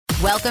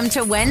Welcome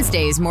to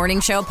Wednesday's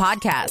Morning Show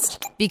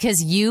podcast,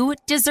 because you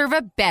deserve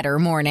a better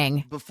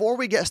morning. Before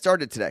we get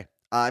started today,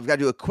 I've got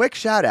to do a quick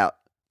shout out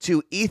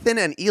to Ethan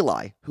and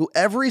Eli, who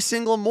every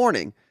single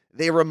morning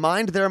they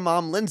remind their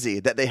mom, Lindsay,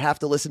 that they have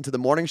to listen to the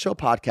Morning Show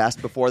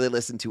podcast before they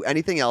listen to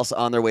anything else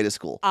on their way to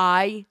school.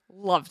 I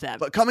love them.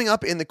 But coming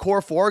up in the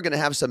Core 4, going to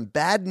have some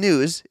bad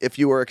news if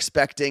you were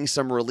expecting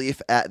some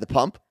relief at the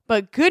pump.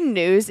 But good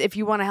news if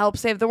you want to help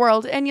save the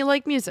world and you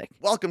like music.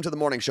 Welcome to the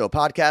Morning Show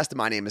podcast.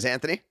 My name is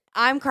Anthony.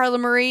 I'm Carla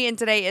Marie, and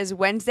today is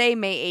Wednesday,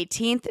 May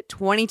 18th,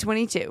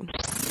 2022.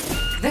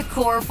 The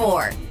Core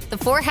 4, the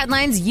 4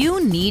 headlines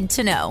you need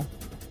to know.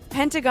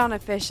 Pentagon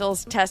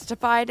officials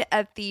testified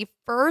at the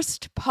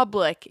first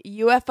public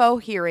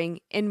UFO hearing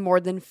in more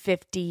than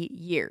 50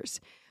 years.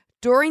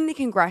 During the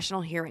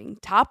congressional hearing,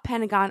 top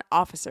Pentagon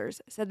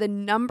officers said the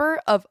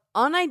number of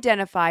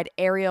unidentified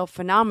aerial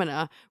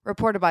phenomena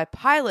reported by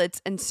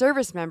pilots and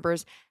service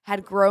members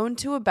had grown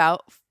to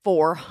about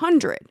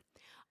 400.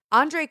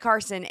 Andre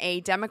Carson,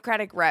 a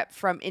Democratic rep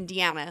from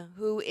Indiana,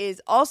 who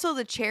is also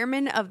the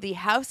chairman of the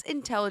House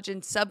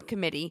Intelligence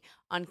Subcommittee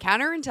on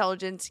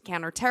Counterintelligence,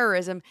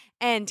 Counterterrorism,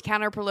 and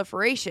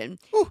Counterproliferation.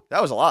 Ooh,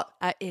 that was a lot.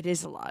 It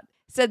is a lot.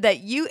 Said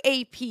that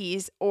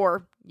UAPs,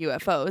 or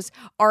UFOs,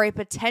 are a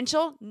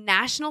potential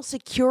national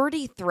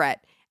security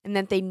threat and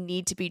that they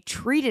need to be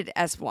treated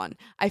as one.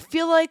 I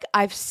feel like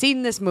I've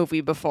seen this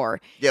movie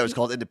before. Yeah, it was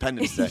called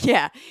Independence Day.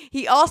 Yeah.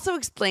 He also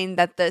explained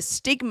that the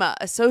stigma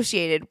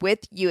associated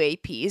with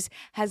UAPs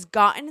has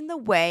gotten in the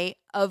way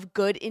of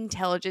good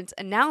intelligence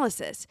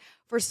analysis.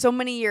 For so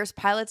many years,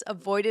 pilots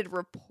avoided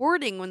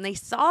reporting when they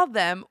saw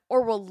them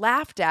or were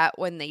laughed at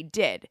when they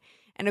did.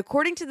 And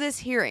according to this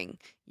hearing,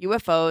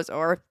 UFOs,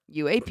 or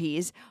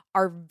UAPs,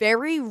 are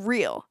very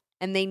real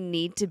and they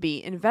need to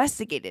be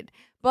investigated.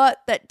 But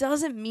that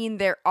doesn't mean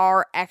there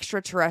are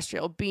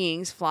extraterrestrial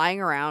beings flying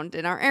around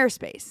in our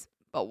airspace.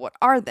 But what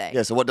are they?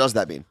 Yeah, so what does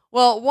that mean?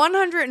 Well,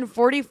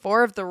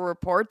 144 of the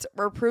reports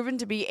were proven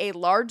to be a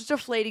large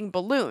deflating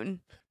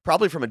balloon.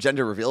 Probably from a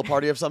gender reveal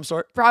party of some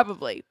sort?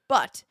 Probably.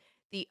 But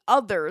the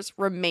others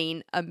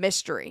remain a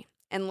mystery.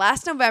 And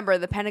last November,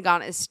 the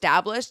Pentagon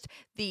established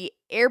the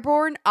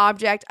Airborne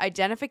Object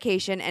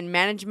Identification and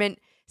Management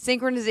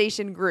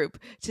Synchronization Group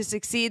to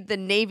succeed the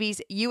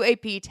Navy's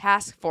UAP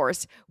task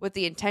force with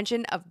the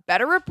intention of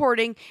better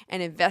reporting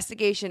and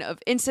investigation of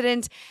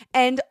incidents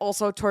and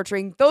also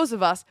torturing those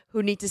of us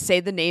who need to say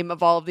the name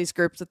of all of these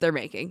groups that they're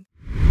making.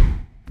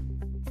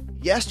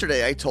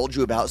 Yesterday, I told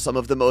you about some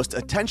of the most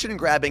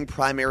attention-grabbing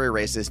primary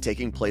races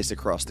taking place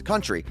across the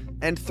country,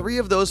 and 3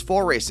 of those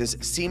 4 races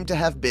seem to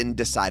have been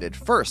decided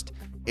first.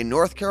 In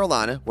North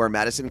Carolina, where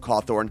Madison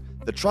Cawthorn,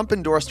 the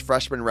Trump-endorsed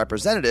freshman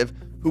representative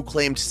who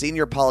claimed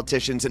senior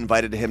politicians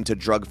invited him to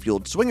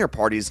drug-fueled swinger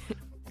parties,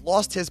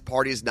 lost his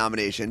party's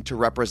nomination to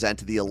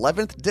represent the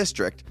 11th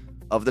district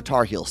of the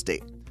Tar Heel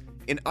State.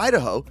 In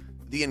Idaho,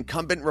 the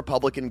incumbent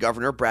Republican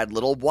Governor Brad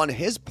Little won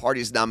his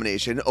party's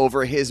nomination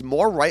over his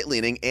more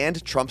right-leaning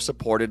and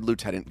Trump-supported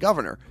lieutenant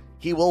governor.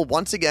 He will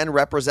once again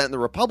represent the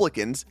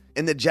Republicans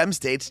in the Gem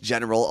State's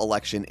general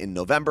election in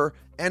November.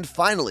 And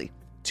finally,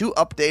 2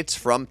 updates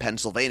from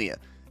Pennsylvania.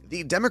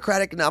 The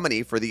Democratic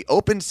nominee for the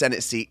open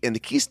Senate seat in the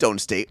Keystone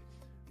State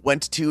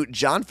went to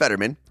John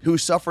Fetterman, who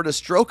suffered a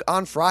stroke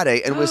on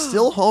Friday and was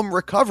still home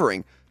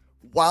recovering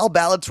while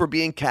ballots were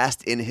being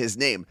cast in his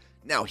name.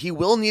 Now, he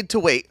will need to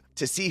wait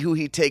to see who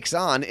he takes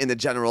on in the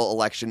general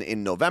election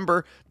in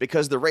November,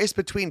 because the race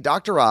between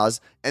Dr. Oz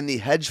and the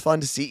hedge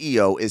fund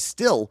CEO is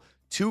still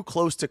too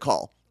close to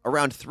call.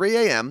 Around 3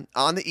 a.m.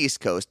 on the East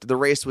Coast, the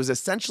race was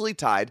essentially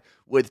tied,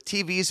 with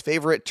TV's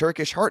favorite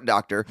Turkish heart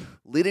doctor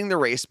leading the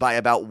race by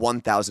about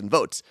 1,000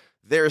 votes.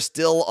 There's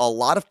still a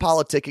lot of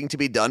politicking to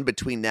be done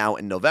between now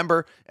and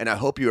November, and I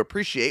hope you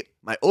appreciate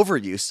my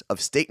overuse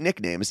of state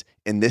nicknames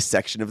in this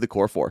section of the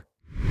Core 4.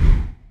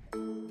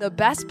 The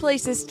best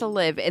places to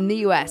live in the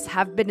U.S.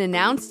 have been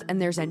announced,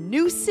 and there's a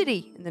new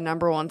city in the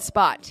number 1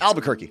 spot.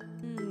 Albuquerque.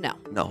 No.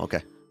 No,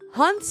 okay.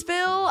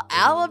 Huntsville,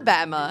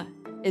 Alabama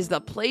is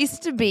the place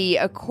to be,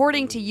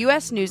 according to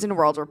U.S. News &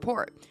 World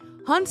Report.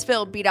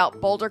 Huntsville beat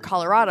out Boulder,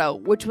 Colorado,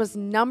 which was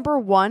number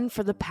 1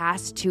 for the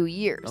past 2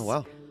 years. Oh,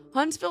 wow.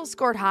 Huntsville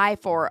scored high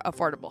for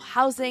affordable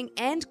housing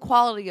and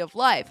quality of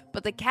life,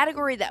 but the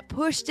category that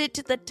pushed it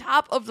to the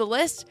top of the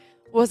list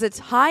was its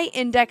high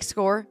index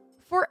score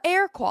for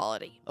air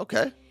quality.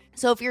 Okay.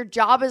 So if your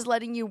job is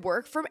letting you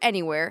work from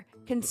anywhere,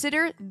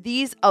 consider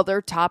these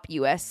other top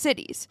U.S.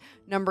 cities.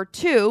 Number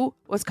 2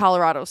 was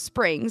Colorado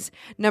Springs.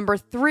 Number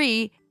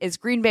 3 is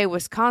Green Bay,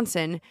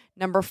 Wisconsin.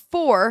 Number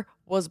 4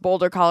 was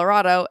Boulder,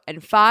 Colorado.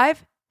 And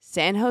 5,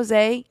 San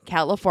Jose,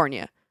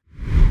 California.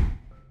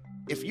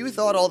 If you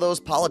thought all those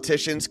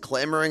politicians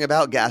clamoring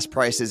about gas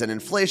prices and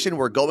inflation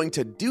were going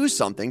to do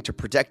something to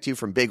protect you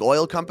from big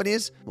oil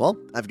companies, well,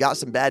 I've got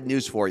some bad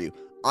news for you.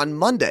 On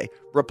Monday,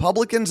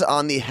 Republicans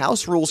on the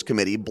House Rules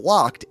Committee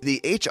blocked the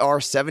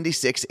H.R.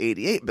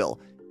 7688 bill.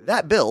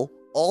 That bill,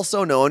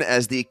 also known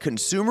as the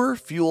Consumer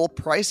Fuel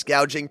Price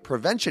Gouging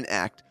Prevention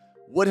Act,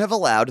 would have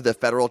allowed the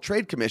Federal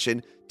Trade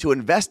Commission to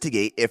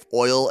investigate if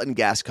oil and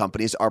gas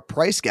companies are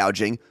price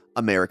gouging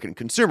American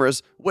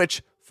consumers,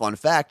 which, fun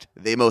fact,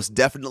 they most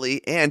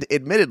definitely and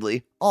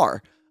admittedly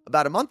are.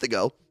 About a month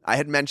ago, I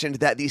had mentioned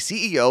that the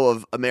CEO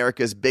of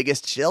America's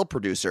biggest shale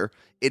producer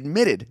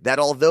admitted that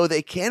although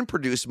they can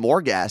produce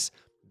more gas,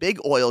 big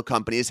oil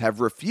companies have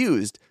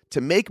refused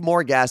to make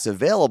more gas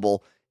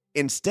available,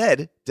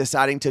 instead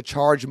deciding to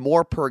charge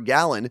more per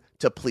gallon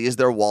to please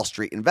their Wall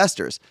Street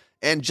investors.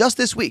 And just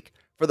this week,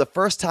 for the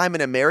first time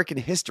in American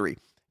history,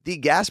 the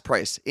gas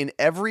price in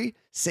every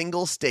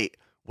single state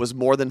was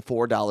more than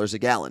 $4 a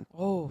gallon.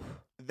 Oh.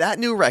 That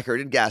new record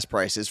in gas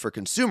prices for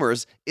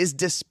consumers is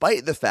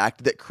despite the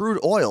fact that crude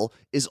oil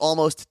is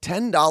almost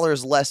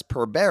 $10 less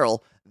per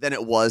barrel than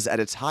it was at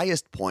its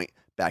highest point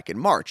back in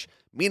March.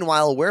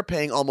 Meanwhile, we're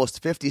paying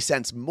almost 50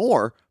 cents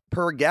more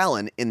per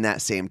gallon in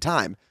that same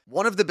time.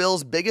 One of the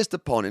bill's biggest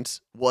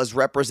opponents was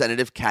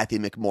Representative Kathy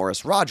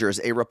McMorris Rodgers,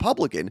 a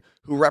Republican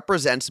who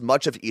represents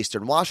much of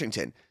Eastern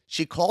Washington.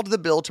 She called the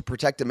bill to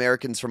protect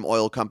Americans from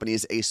oil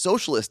companies a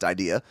socialist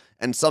idea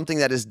and something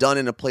that is done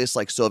in a place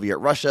like Soviet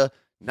Russia,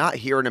 not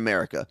here in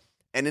America.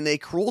 And in a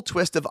cruel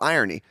twist of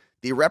irony,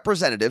 the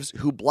representatives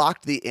who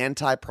blocked the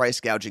anti-price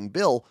gouging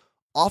bill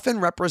often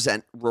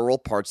represent rural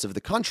parts of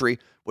the country,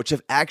 which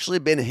have actually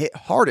been hit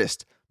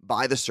hardest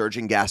by the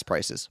surging gas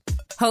prices.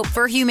 Hope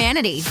for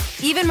humanity.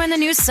 Even when the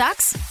news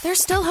sucks,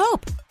 there's still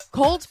hope.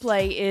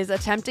 Coldplay is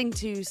attempting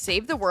to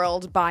save the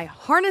world by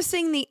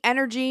harnessing the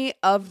energy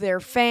of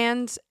their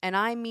fans, and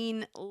I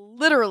mean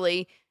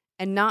literally,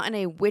 and not in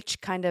a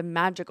witch kind of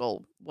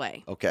magical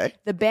way. Okay.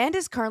 The band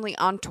is currently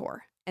on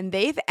tour, and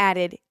they've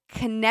added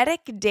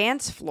kinetic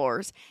dance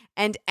floors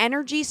and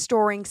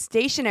energy-storing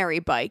stationary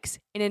bikes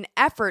in an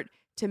effort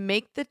to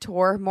make the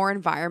tour more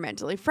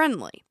environmentally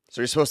friendly. So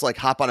you're supposed to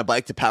hop on a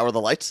bike to power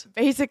the lights?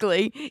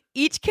 Basically,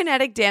 each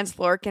kinetic dance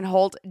floor can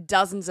hold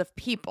dozens of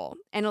people,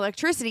 and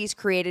electricity is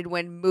created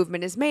when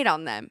movement is made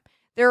on them.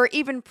 There are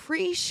even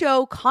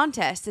pre-show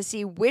contests to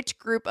see which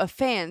group of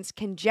fans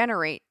can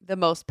generate the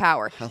most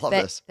power. I love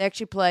this. They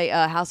actually play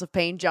House of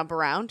Pain Jump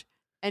Around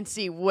and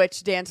see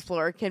which dance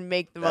floor can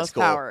make the most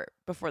power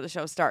before the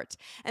show starts.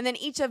 And then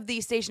each of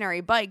these stationary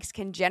bikes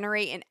can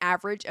generate an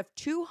average of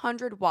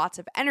 200 watts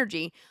of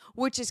energy,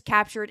 which is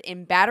captured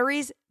in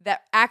batteries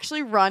that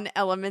actually run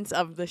elements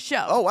of the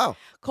show. Oh, wow.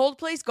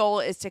 Coldplay's goal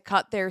is to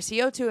cut their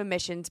CO2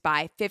 emissions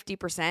by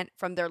 50%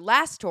 from their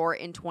last tour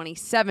in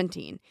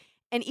 2017.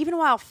 And even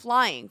while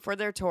flying for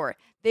their tour,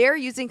 they are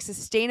using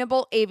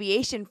sustainable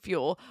aviation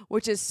fuel,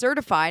 which is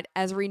certified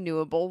as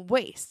renewable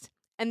waste.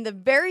 And the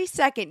very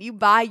second you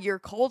buy your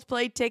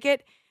Coldplay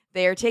ticket,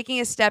 they are taking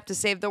a step to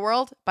save the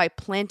world by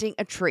planting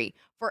a tree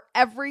for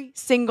every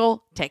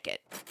single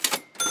ticket.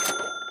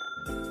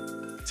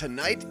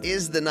 Tonight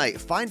is the night.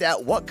 Find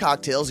out what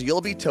cocktails you'll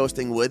be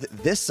toasting with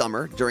this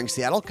summer during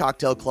Seattle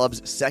Cocktail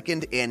Club's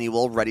second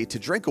annual Ready to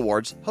Drink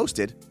Awards,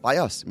 hosted by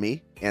us,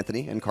 me,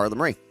 Anthony, and Carla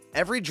Marie.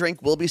 Every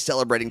drink we'll be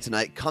celebrating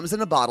tonight comes in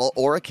a bottle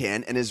or a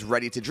can and is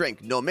ready to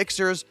drink. No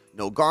mixers,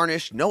 no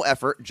garnish, no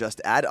effort,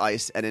 just add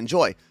ice and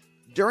enjoy.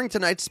 During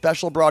tonight's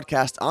special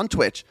broadcast on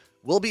Twitch,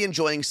 we'll be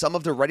enjoying some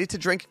of the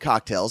ready-to-drink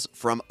cocktails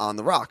from On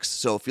the Rocks,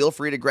 so feel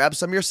free to grab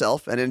some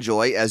yourself and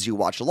enjoy as you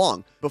watch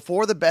along.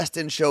 Before the Best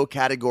in Show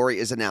category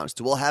is announced,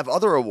 we'll have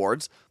other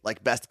awards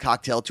like Best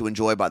Cocktail to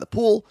Enjoy by the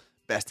Pool,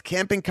 Best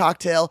Camping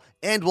Cocktail,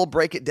 and we'll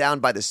break it down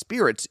by the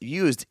spirits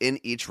used in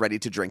each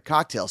ready-to-drink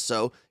cocktail.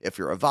 So if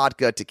you're a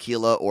vodka,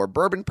 tequila, or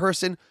bourbon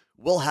person,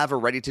 we'll have a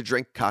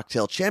ready-to-drink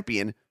cocktail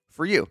champion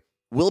for you.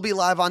 We'll be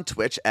live on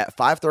Twitch at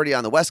 5:30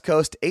 on the West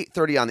Coast,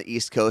 8:30 on the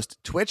East Coast,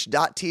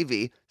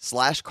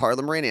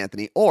 twitch.tv/Carla Marie and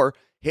Anthony, or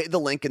hit the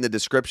link in the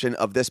description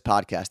of this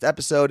podcast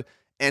episode.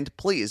 And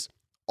please,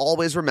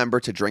 always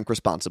remember to drink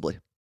responsibly.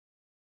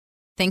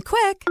 Think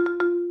quick.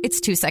 It's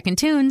 2-second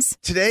tunes.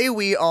 Today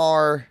we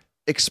are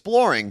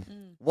exploring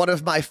one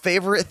of my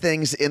favorite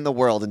things in the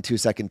world in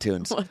 2-second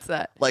tunes. What's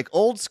that? Like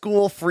old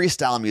school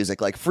freestyle music,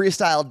 like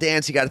freestyle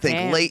dance. You got to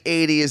think late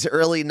 80s,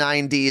 early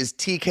 90s,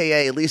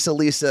 TKA,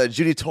 Lisa,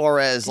 Judy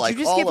Torres, Did like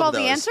you just all give of all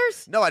those. the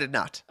answers? No, I did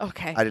not.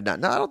 Okay. I did not.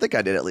 No, I don't think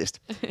I did at least.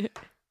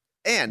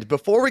 And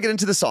before we get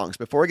into the songs,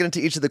 before we get into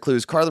each of the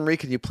clues, Carla Marie,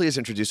 can you please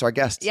introduce our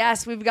guests?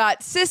 Yes, we've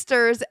got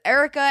sisters,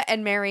 Erica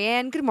and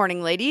Marianne. Good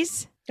morning,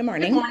 ladies. Good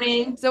morning. Good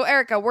morning. So,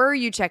 Erica, where are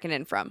you checking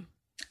in from?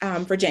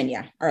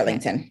 Virginia,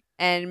 Arlington.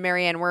 And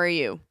Marianne, where are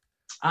you?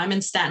 I'm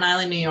in Staten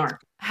Island, New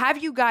York.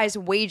 Have you guys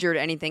wagered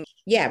anything?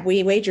 Yeah,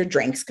 we wagered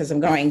drinks because I'm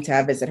going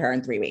to visit her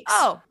in 3 weeks.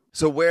 Oh.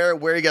 So where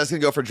are you guys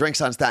going to go for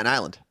drinks on Staten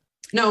Island?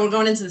 No, we're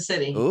going into the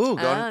city. Ooh,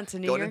 to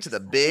New going York into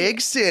the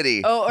big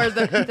city. Oh, or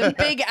the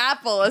Big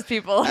Apple, as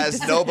people like As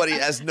to nobody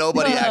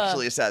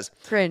actually says.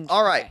 cringe.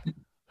 All right.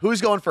 Who's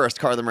going first,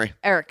 Carla Marie?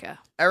 Erica.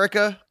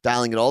 Erica,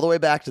 dialing it all the way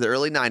back to the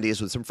early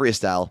 90s with some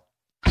freestyle.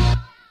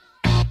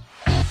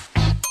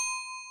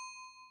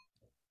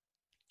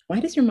 Why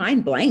does your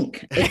mind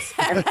blank? It's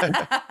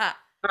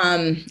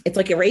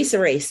like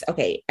erase.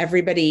 Okay,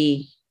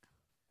 everybody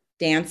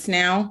dance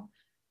now.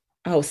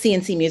 Oh,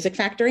 CNC Music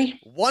Factory.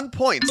 1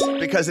 point,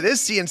 because it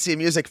is CNC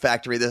Music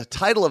Factory. The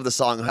title of the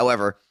song,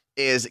 however,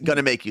 is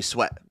Gonna Make You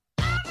Sweat.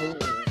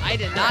 I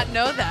did not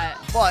know that.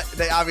 But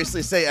they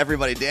obviously say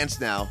everybody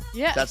dance now.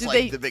 Yeah. That's do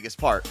like the biggest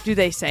part. Do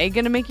they say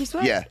gonna make you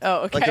sweat? Yeah.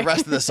 Oh, okay. Like the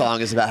rest of the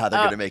song is about how they're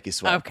going to make you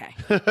sweat. Okay.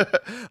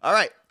 All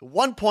right.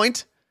 1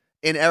 point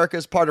in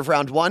Erica's part of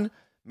round one.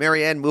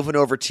 Marianne, moving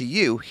over to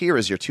you. Here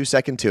is your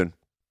 2-second tune.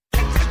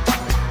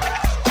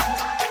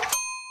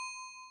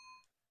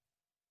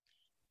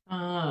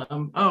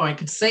 I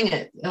could sing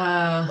it.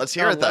 Let's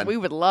hear it then. We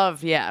would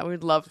love that. We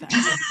would love that.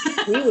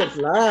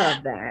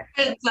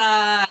 It's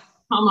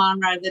come on,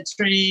 ride the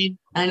train.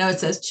 I know it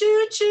says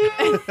choo choo.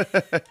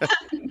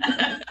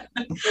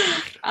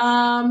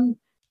 I'm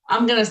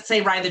gonna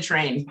say ride the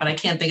train, but I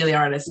can't think of the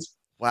artist.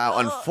 Wow.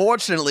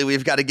 Unfortunately,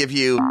 we've got to give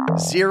you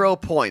 0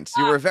 points.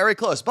 You were very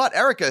close. But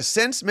Erica,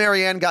 since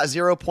Marianne got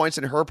 0 points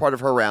in her part of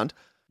her round,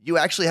 you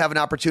actually have an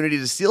opportunity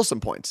to steal some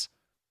points.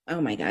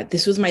 Oh my God.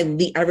 This was my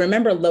I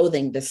remember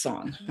loathing this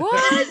song.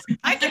 What?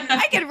 I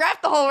can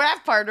rap the whole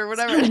rap part or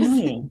whatever it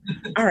is.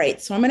 All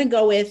right. So I'm going to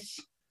go with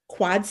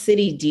Quad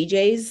City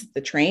DJs,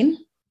 The Train.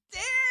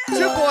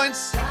 2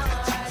 points.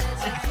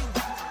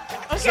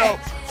 Okay.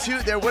 So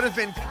there would have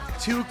been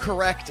 2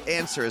 correct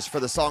answers for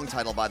the song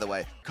title, by the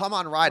way. Come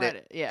on, Ride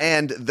It, yeah.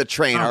 and The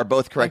Train are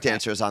both correct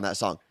answers on that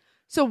song.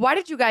 So why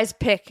did you guys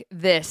pick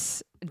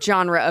this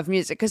genre of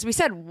music? Because we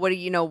said, what do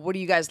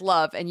you guys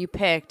love? And you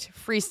picked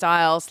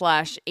freestyle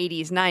 /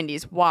 80s,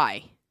 90s.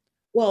 Why?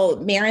 Well,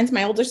 Marianne's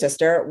my older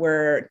sister.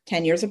 We're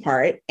 10 years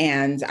apart.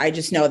 And I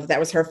just know that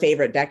was her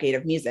favorite decade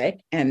of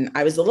music. And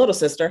I was the little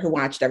sister who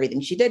watched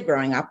everything she did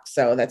growing up.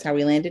 So that's how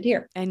we landed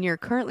here. And you're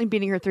currently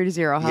beating her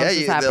 3-0. How's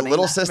this happening? The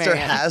little sister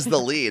Marianne? has the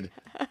lead.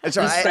 It's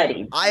all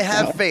right. I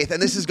have faith.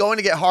 And this is going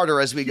to get harder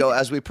as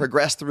we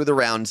progress through the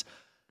rounds.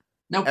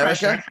 No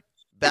pressure. Erica,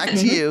 back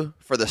to you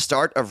for the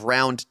start of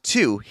round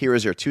 2. Here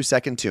is your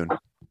 2-second tune.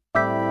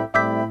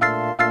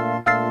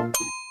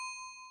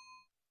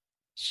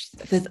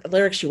 The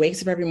lyrics, she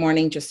wakes up every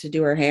morning just to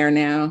do her hair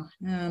now,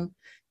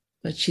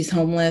 but she's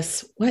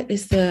homeless. What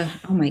is oh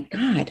my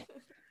God.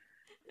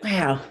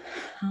 Wow.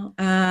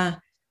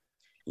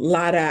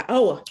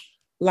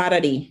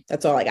 Lada D.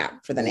 That's all I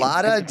got for the name.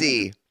 Lada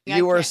D.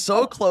 You were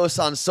so close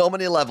on so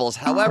many levels.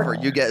 However,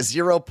 you get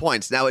 0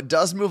 points. Now it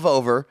does move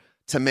over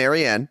to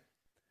Marianne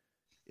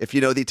if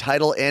you know the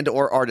title and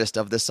or artist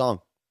of this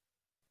song.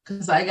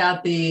 Because I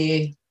got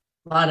the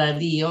Lada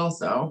D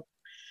also.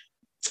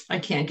 I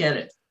can't get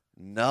it.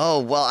 No.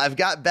 Well, I've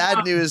got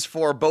bad news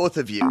for both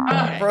of you.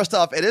 Okay. First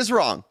off, it is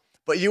wrong,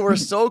 but you were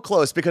so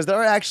close because there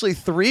are actually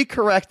 3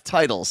 correct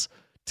titles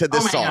to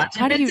this song. God.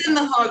 How did it's in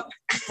the hook?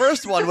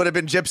 First one would have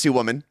been Gypsy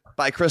Woman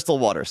by Crystal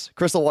Waters.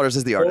 Crystal Waters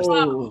is the artist.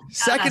 Oh,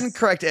 Second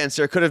correct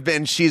answer could have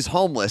been She's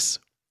Homeless,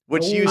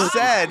 which you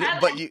said,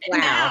 but you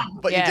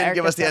didn't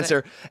give us the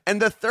answer. And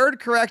the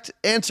third correct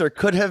answer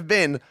could have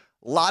been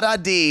La Da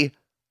Dee,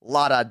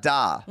 La Da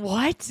Da.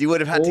 What? You would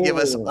have had to give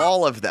us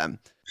all of them.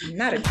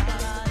 Not a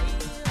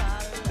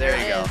There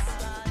you go.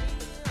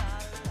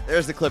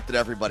 There's the clip that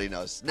everybody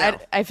knows. Now,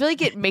 I feel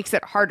like it makes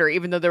it harder,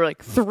 even though there were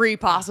like 3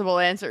 possible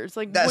answers.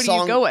 Like, That what do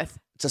song- you go with?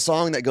 it's a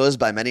song that goes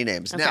by many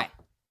names. Okay. Now,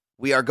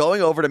 we are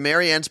going over to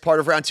Marianne's part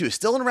of round 2.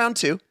 Still in round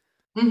 2.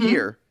 Mhm.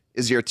 Here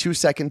is your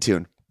 2-second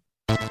tune.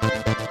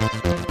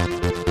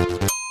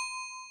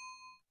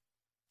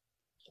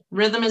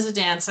 Rhythm is a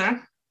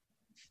Dancer.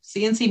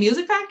 CNC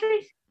Music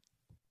Factory?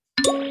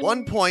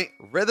 1 point.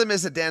 Rhythm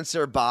is a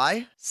Dancer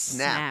by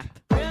Snap.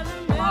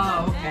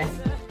 Oh, okay.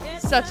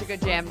 Such a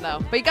good jam, though.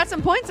 But you got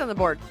some points on the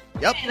board.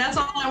 Yep. Hey, that's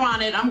all I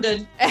wanted. I'm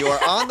good. You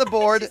are on the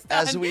board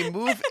as we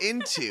move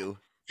into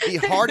the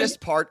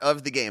hardest part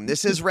of the game.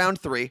 This is round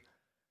 3.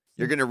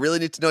 You're going to really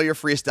need to know your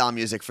freestyle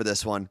music for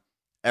this one.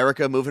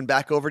 Erica, moving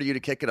back over to you to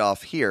kick it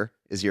off. Here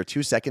is your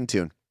 2-second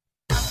tune.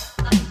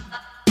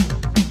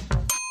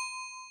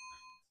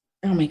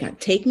 Oh my God.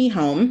 Take Me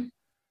Home.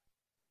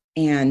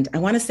 And I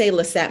want to say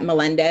Lisette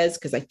Melendez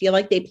because I feel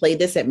like they played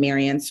this at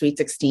Marianne's Sweet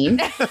 16.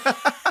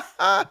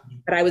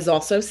 But I was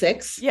also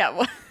 6. Yeah.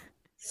 Well,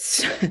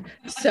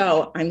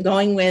 So I'm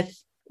going with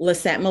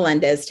Lisette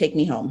Melendez, Take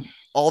Me Home.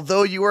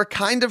 Although you were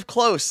kind of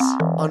close,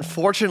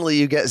 unfortunately,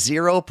 you get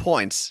 0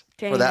 points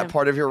for that Damn.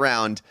 part of your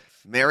round.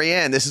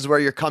 Marianne, this is where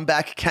your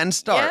comeback can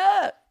start.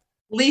 yeah.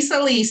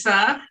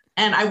 Lisa.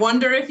 And I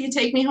wonder if you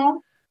take me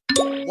home.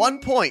 1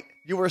 point.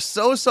 You were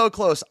so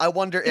close. I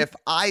wonder if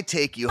I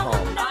take you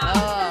home.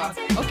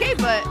 Okay,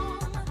 but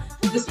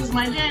This was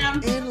my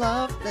jam. In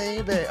love,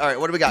 baby. All right,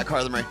 what do we got,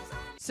 Carla Marie?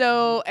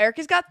 so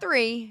Erica's got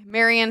 3.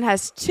 Marianne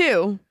has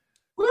 2.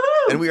 Woo!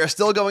 And we are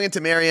still going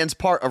into Marianne's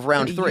part of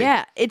round 3.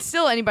 Yeah, it's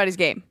still anybody's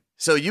game.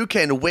 So you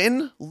can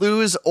win,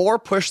 lose, or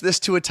push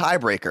this to a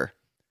tiebreaker.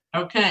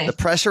 Okay. The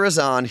pressure is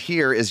on.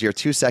 Here is your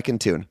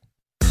 2-second tune.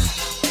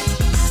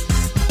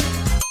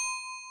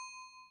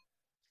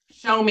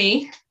 Show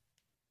me.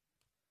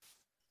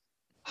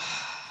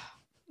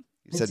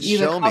 You said, It's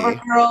either show me.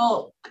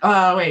 CoverGirl.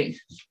 Wait.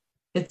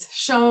 It's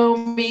show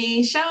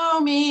me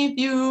if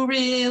you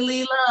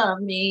really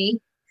love me.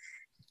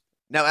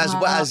 Now,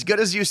 as good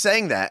as you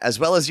sang that, as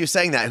well as you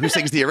sang that, who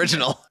sings the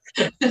original?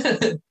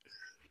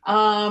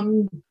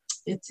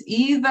 It's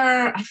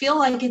either, I feel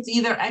like it's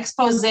either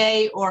Expose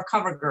or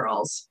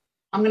CoverGirls.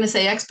 I'm going to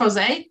say expose.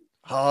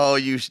 Oh,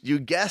 you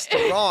guessed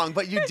wrong,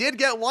 but you did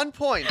get 1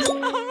 point. Oh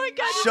my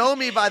God. Show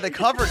Me by the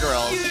Cover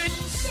Girls.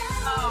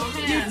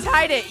 You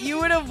tied it. You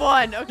would have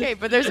won. Okay,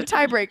 but there's a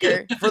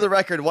tiebreaker. For the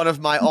record, one of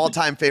my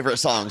all-time favorite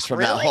songs from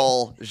that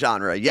whole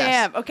genre. Yes.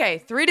 Damn.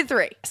 Okay,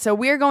 3-3. So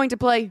we are going to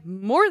play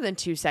more than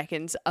 2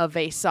 seconds of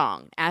a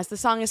song. As the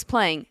song is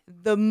playing,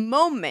 the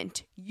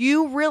moment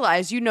you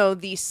realize you know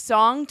the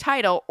song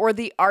title or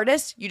the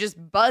artist, you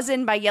just buzz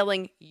in by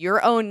yelling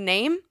your own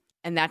name,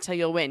 and that's how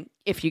you'll win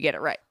if you get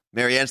it right.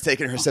 Marianne's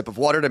taking her sip of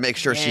water to make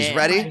sure she's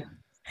ready.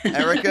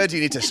 Erica, do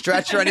you need to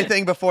stretch or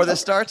anything before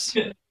this starts?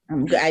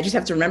 I'm good. I just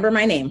have to remember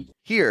my name.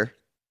 Here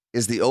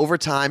is the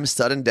Overtime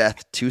Sudden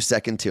Death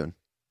 2-second tune.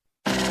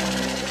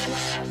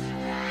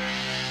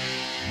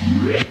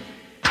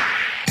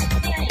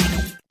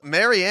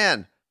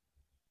 Marianne.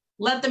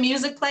 Let the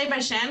Music Play by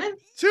Shannon.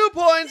 2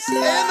 points and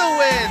the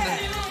win.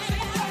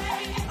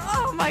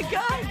 Oh my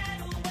God.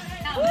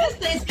 Now this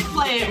they can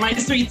play at my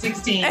Sweet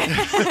 16.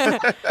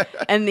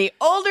 And the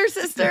older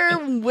sister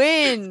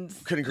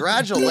wins.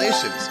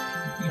 Congratulations.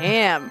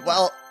 Damn.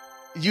 Well,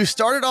 you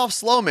started off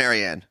slow,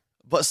 Marianne,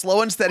 but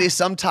slow and steady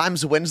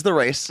sometimes wins the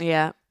race.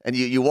 Yeah. And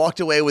you walked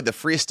away with the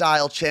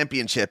freestyle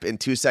championship in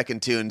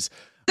 2-second tunes.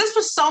 This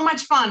was so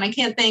much fun. I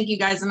can't thank you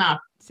guys enough.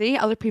 See,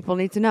 other people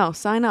need to know.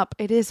 Sign up.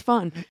 It is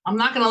fun. I'm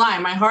not going to lie.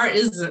 My heart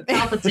is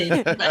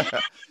palpitating.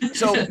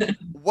 So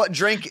what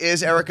drink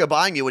is Erica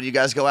buying you when you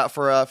guys go out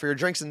for your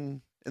drinks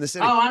in the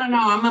city? Oh, I don't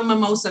know. I'm a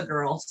mimosa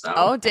girl. So.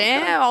 Oh,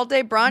 damn. All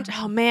day brunch.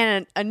 Oh,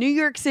 man. A New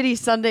York City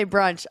Sunday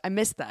brunch. I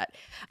missed that.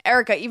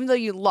 Erica, even though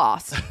you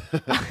lost,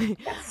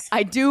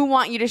 I do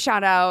want you to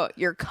shout out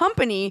your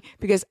company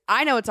because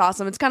I know it's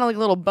awesome. It's kind of like a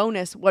little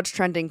bonus. What's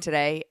trending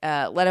today?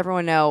 Let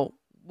everyone know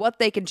what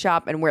they can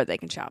shop and where they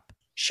can shop.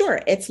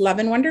 Sure. It's Love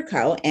and Wonder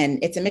Co. And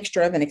it's a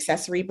mixture of an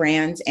accessory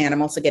brand, and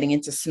I'm also getting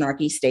into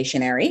snarky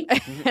stationery.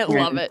 I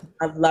love it.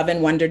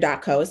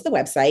 Loveandwonder.co is the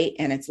website,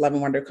 and it's Love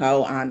and Wonder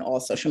Co. on all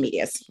social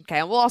medias. Okay.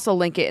 And we'll also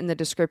link it in the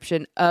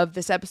description of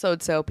this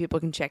episode so people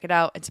can check it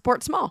out and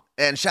support small.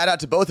 And shout out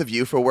to both of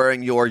you for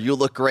wearing your You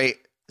Look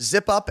Great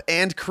zip up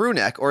and crew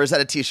neck, or is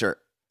that a t-shirt?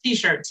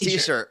 T-shirt.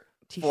 T-shirt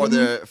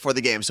for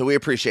the game. So we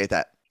appreciate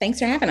that. Thanks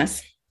for having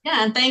us.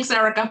 Yeah, and thanks,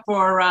 Erica,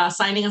 for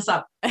signing us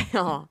up.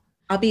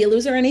 I'll be a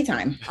loser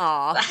anytime.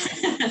 Aw.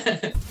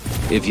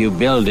 If you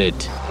build it,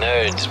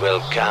 nerds will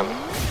come.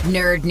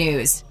 Nerd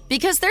news.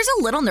 Because there's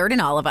a little nerd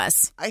in all of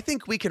us. I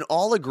think we can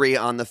all agree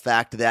on the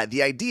fact that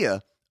the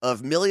idea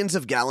of millions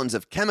of gallons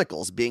of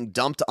chemicals being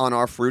dumped on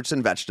our fruits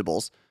and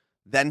vegetables,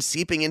 then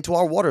seeping into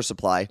our water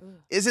supply,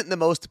 isn't the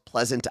most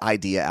pleasant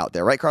idea out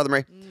there, right, Carla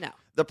Marie? No.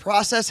 The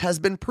process has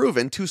been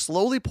proven to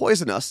slowly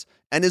poison us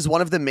and is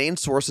one of the main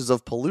sources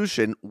of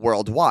pollution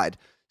worldwide.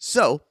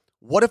 So,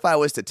 what if I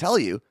was to tell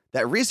you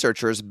that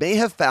researchers may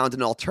have found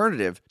an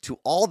alternative to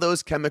all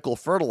those chemical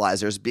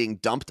fertilizers being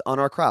dumped on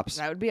our crops?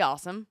 That would be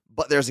awesome.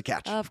 But there's a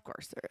catch. Of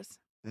course there is.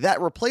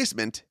 That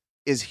replacement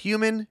is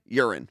human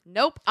urine.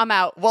 Nope, I'm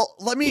out. Well,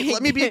 let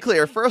me be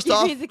clear. First Give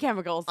off, me the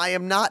chemicals. I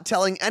am not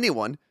telling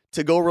anyone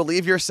to go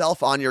relieve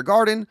yourself on your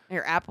garden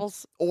Your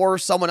apples. or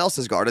someone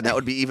else's garden. That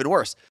would be even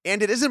worse.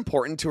 And it is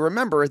important to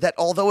remember that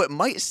although it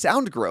might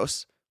sound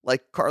gross,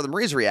 like Carla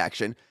Marie's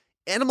reaction,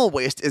 animal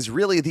waste is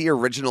really the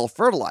original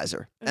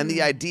fertilizer. And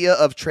the idea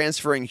of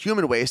transferring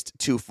human waste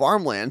to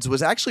farmlands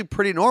was actually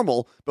pretty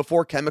normal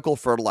before chemical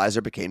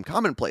fertilizer became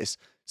commonplace.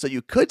 So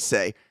you could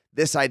say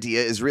this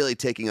idea is really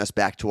taking us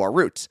back to our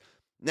roots.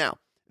 Now,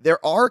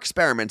 there are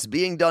experiments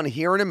being done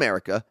here in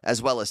America,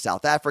 as well as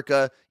South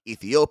Africa,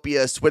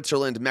 Ethiopia,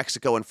 Switzerland,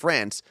 Mexico, and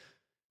France,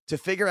 to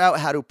figure out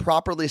how to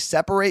properly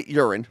separate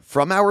urine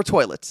from our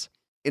toilets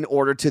in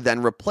order to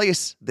then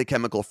replace the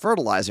chemical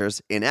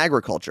fertilizers in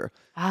agriculture.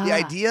 The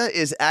idea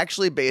is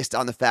actually based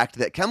on the fact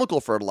that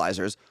chemical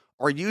fertilizers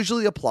are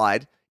usually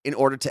applied in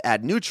order to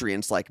add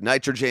nutrients like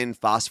nitrogen,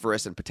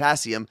 phosphorus, and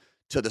potassium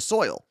to the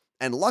soil.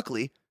 And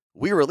luckily,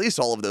 we release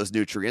all of those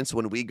nutrients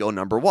when we go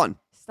number one.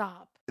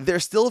 Stop.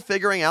 They're still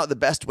figuring out the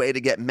best way to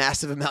get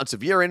massive amounts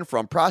of urine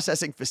from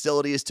processing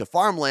facilities to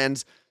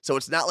farmlands, so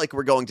it's not like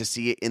we're going to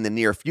see it in the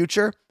near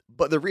future,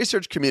 but the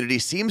research community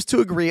seems to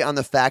agree on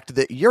the fact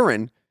that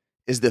urine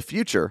is the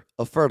future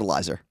of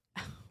fertilizer.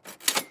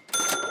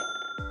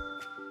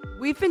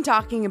 We've been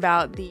talking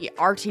about the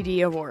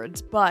RTD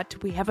Awards,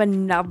 but we have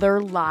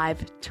another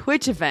live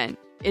Twitch event.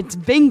 It's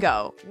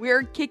Bingo.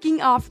 We're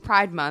kicking off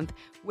Pride Month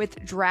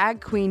with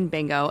Drag Queen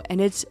Bingo,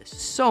 and it's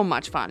so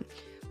much fun.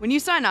 When you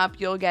sign up,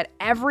 you'll get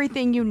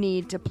everything you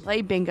need to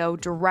play bingo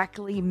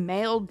directly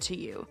mailed to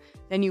you.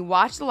 Then you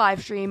watch the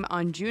live stream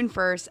on June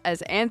 1st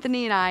as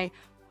Anthony and I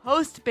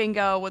host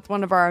bingo with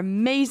one of our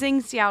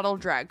amazing Seattle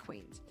drag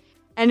queens.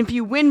 And if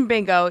you win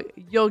bingo,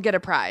 you'll get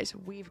a prize.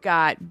 We've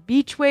got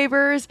beach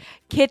waivers,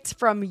 kits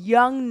from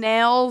Young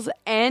Nails,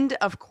 and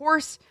of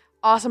course,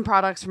 awesome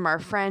products from our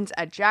friends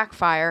at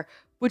Jackfire.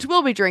 which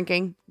we'll be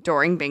drinking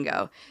during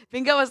bingo.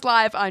 Bingo is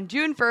live on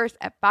June 1st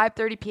at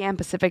 5:30 p.m.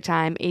 Pacific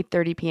Time,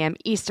 8:30 p.m.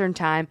 Eastern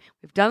Time.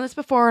 We've done this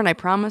before, and I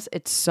promise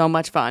it's so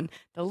much fun.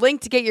 The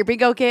link to get your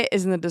bingo kit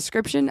is in the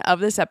description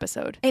of this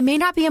episode. It may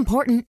not be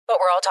important, but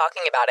we're all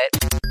talking about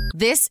it.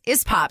 This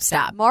is Pop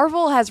Stop.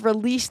 Marvel has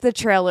released the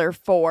trailer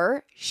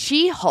for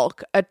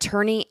She-Hulk: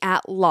 Attorney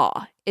at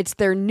Law. It's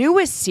their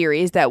newest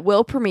series that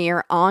will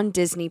premiere on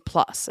Disney+.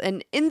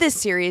 And in this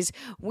series,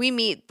 we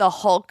meet the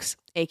Hulk's,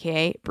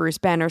 aka Bruce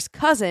Banner's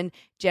cousin,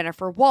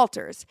 Jennifer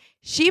Walters.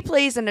 She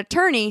plays an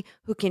attorney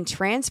who can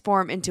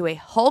transform into a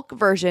Hulk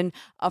version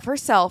of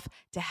herself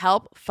to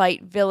help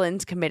fight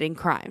villains committing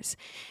crimes.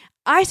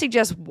 I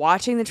suggest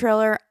watching the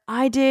trailer.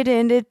 I did,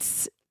 and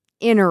it's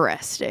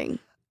interesting.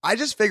 I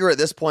just figure at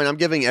this point, I'm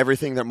giving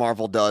everything that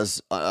Marvel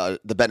does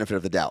the benefit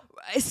of the doubt.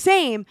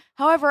 Same.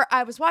 However,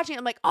 I was watching it,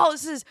 I'm like, oh,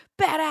 this is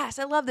badass.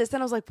 I love this. Then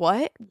I was like,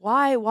 what?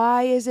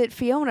 Why is it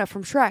Fiona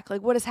from Shrek?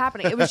 Like, what is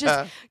happening? It was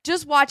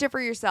just watch it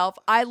for yourself.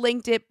 I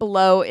linked it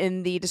below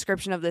in the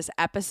description of this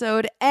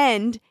episode,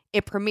 and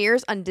it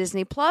premieres on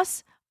Disney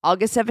Plus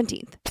August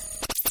 17th.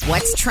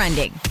 What's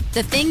trending?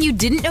 The thing you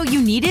didn't know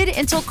you needed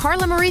until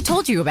Carla Marie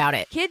told you about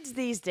it. Kids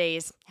these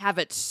days have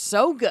it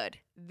so good.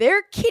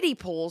 Their kiddie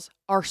pools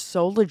are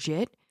so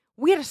legit.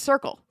 We had a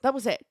circle. That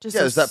was it. Just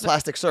there's that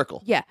plastic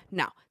circle. Yeah,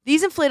 no.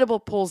 These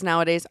inflatable pools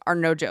nowadays are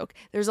no joke.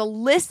 There's a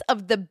list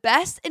of the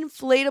best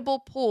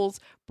inflatable pools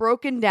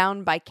broken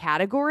down by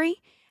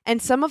category, and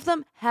some of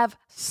them have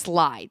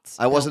slides.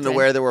 I wasn't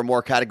aware there were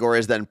more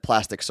categories than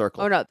plastic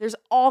circle. Oh, no. There's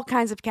all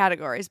kinds of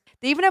categories.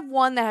 They even have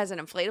one that has an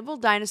inflatable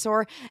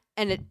dinosaur,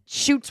 and it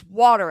shoots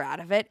water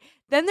out of it.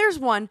 Then there's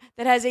one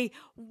that has a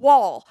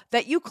wall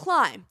that you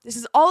climb. This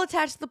is all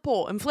attached to the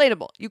pool,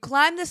 inflatable. You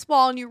climb this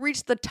wall and you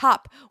reach the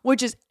top,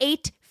 which is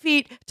 8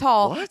 feet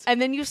tall. What? And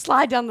then you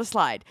slide down the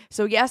slide.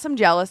 So yes, I'm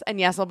jealous. And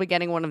yes, I'll be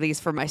getting one of these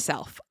for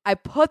myself. I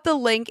put the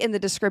link in the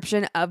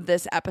description of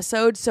this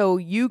episode so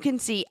you can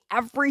see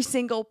every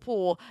single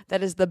pool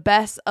that is the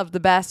best of the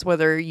best,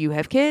 whether you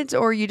have kids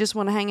or you just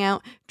want to hang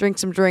out, drink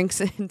some drinks,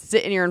 and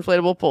sit in your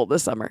inflatable pool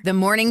this summer. The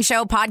Morning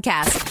Show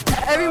Podcast.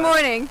 Every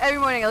morning I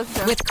listen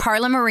to it. With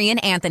Carla Marie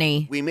and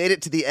Anthony. We made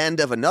it to the end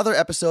of another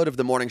episode of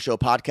the Morning Show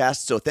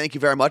Podcast, so thank you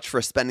very much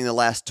for spending the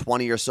last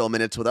 20 or so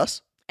minutes with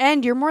us.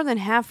 And you're more than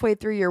halfway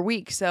through your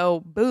week,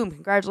 so boom,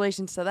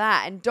 congratulations to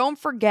that. And don't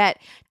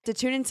forget to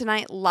tune in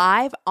tonight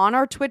live on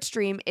our Twitch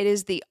stream. It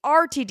is the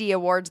RTD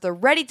Awards, the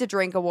Ready to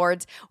Drink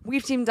Awards.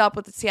 We've teamed up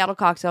with the Seattle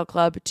Cocktail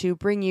Club to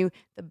bring you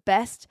the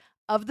best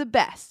of the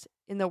best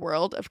in the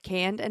world of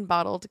canned and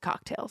bottled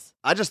cocktails.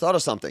 I just thought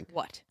of something.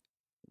 What?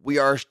 We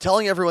are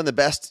telling everyone the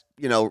best,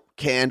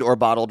 canned or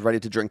bottled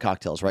ready-to-drink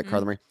cocktails, right,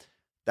 Carla Marie?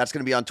 That's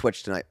going to be on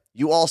Twitch tonight.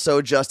 You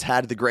also just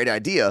had the great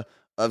idea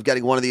of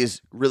getting one of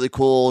these really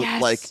cool,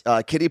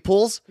 kiddie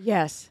pools.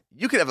 Yes.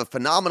 You could have a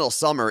phenomenal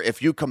summer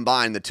if you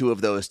combine the two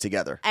of those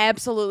together.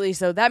 Absolutely.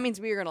 So that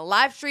means we are going to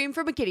live stream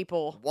from a kiddie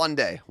pool. One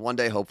day,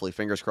 hopefully,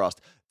 fingers crossed.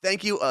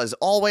 Thank you, as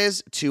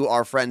always, to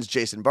our friends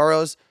Jason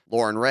Burrows,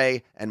 Lauren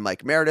Ray, and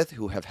Mike Meredith,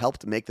 who have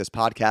helped make this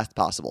podcast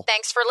possible.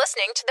 Thanks for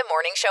listening to the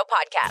Morning Show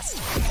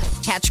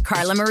Podcast. Catch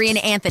Carla Marie and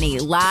Anthony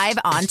live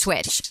on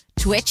Twitch.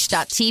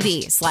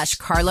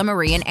 Twitch.tv/Carla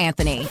Marie and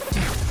Anthony.